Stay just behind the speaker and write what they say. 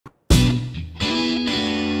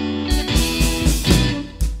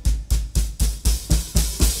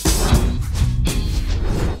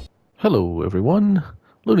Hello everyone,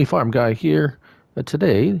 Looney Farm Guy here.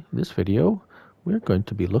 Today, this video, we're going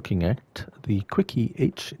to be looking at the Quicke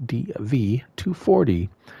HDV 240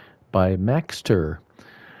 by Maxter.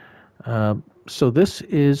 So this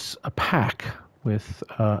is a pack with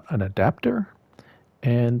an adapter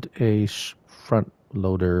and a front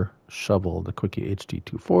loader shovel, the Quicke HD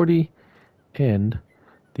 240, and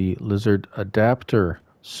the Lizard adapter.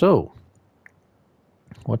 So,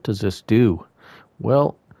 what does this do?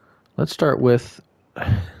 Well, let's start with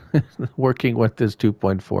working with this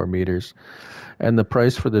 2.4 meters. And the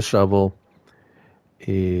price for the shovel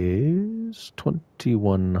is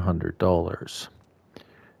 $2,100.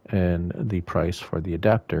 And the price for the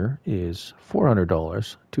adapter is $400,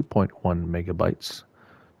 2.1 megabytes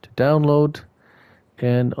to download.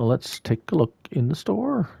 And let's take a look in the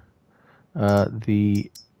store. The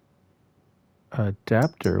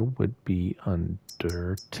adapter would be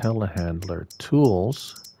under telehandler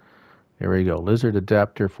tools. There we go. Lizard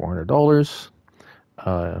adapter, $400.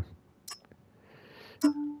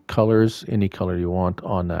 Colors, any color you want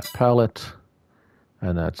on that palette.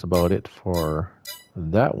 And that's about it for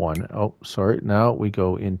that one. Oh, sorry. Now we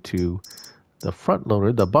go into the front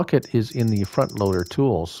loader. The bucket is in the front loader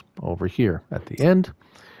tools over here at the end.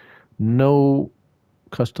 No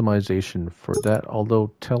customization for that,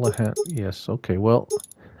 although yes, okay, well,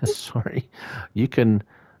 sorry. You can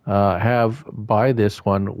buy this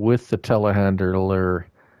one with the telehandler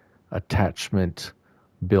attachment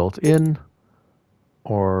built in,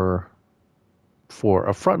 or for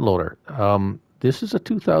a front loader. This is a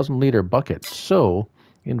 2,000 liter bucket, so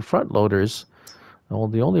in front loaders, well,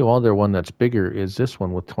 the only other one that's bigger is this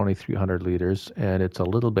one with 2,300 liters, and it's a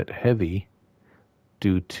little bit heavy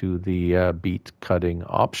due to the beet cutting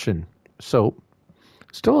option. So,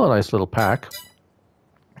 still a nice little pack.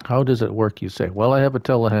 How does it work, you say? Well, I have a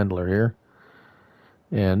telehandler here,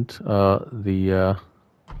 and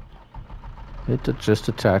it just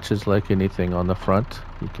attaches like anything on the front.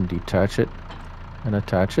 You can detach it and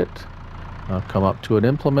attach it. Come up to an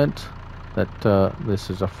implement that this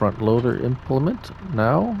is a front loader implement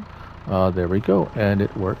now. There we go, and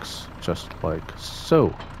it works just like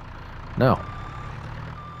so. Now,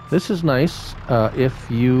 this is nice if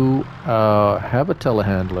you have a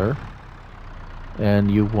telehandler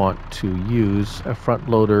and you want to use a front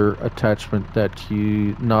loader attachment that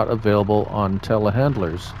not available on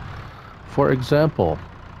telehandlers. For example,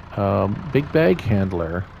 big bag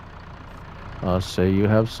handler. Say you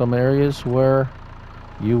have some areas where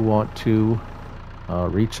you want to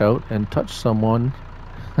reach out and touch someone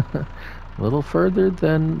a little further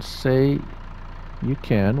than, say, you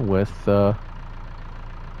can with a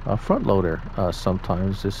front loader.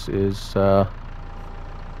 Sometimes this is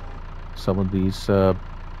some of these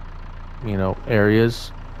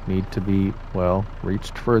areas need to be, well,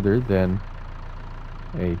 reached further than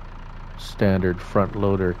a standard front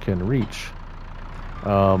loader can reach.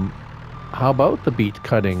 How about the beet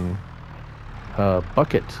cutting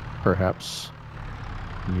bucket? Perhaps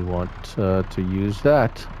you want to use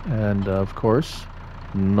that, and of course,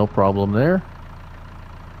 no problem there.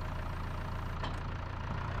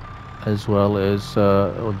 As well as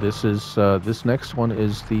this next one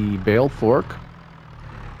is the bale fork.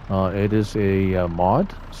 It is a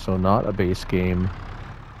mod, so not a base game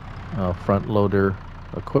front loader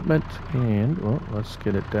equipment. And well, let's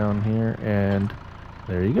get it down here, and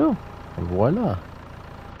there you go. Voila.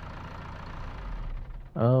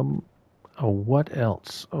 What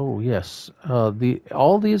else? Oh yes,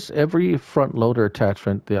 every front loader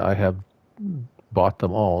attachment that I have bought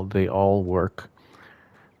them all. They all work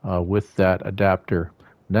with that adapter.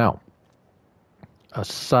 Now, a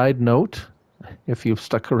side note, if you've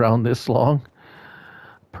stuck around this long,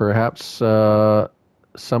 perhaps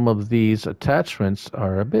some of these attachments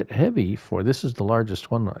are a bit heavy for, this is the largest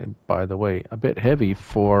one, by the way, a bit heavy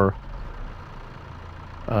for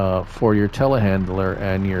your telehandler,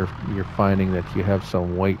 and you're finding that you have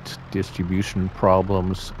some weight distribution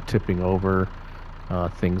problems, tipping over,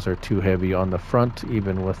 things are too heavy on the front,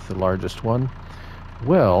 even with the largest one.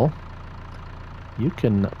 Well, you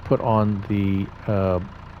can put on the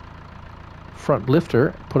front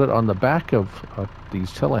lifter, put it on the back of these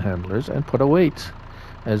telehandlers, and put a weight,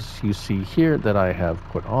 as you see here, that I have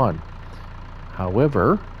put on.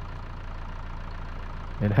 However,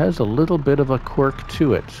 it has a little bit of a quirk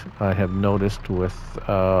to it, I have noticed with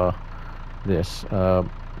this.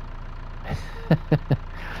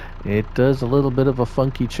 It does a little bit of a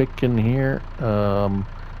funky chicken here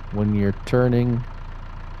when you're turning.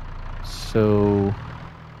 So,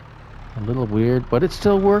 a little weird, but it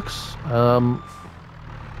still works.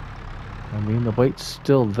 I mean, the weight's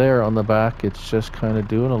still there on the back. It's just kind of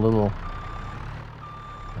doing a little...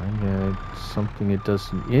 something it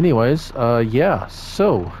doesn't... Anyways, yeah,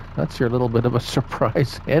 so that's your little bit of a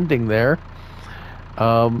surprise ending there.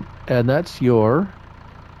 And that's your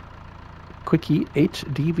Quicke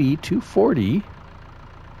HDV 240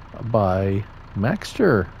 by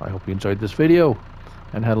Maxter. I hope you enjoyed this video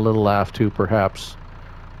and had a little laugh too, perhaps.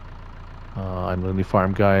 I'm Looney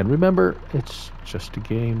Farm Guy, and remember, it's just a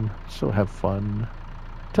game, so have fun.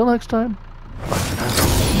 Till next time, bye for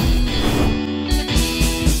now.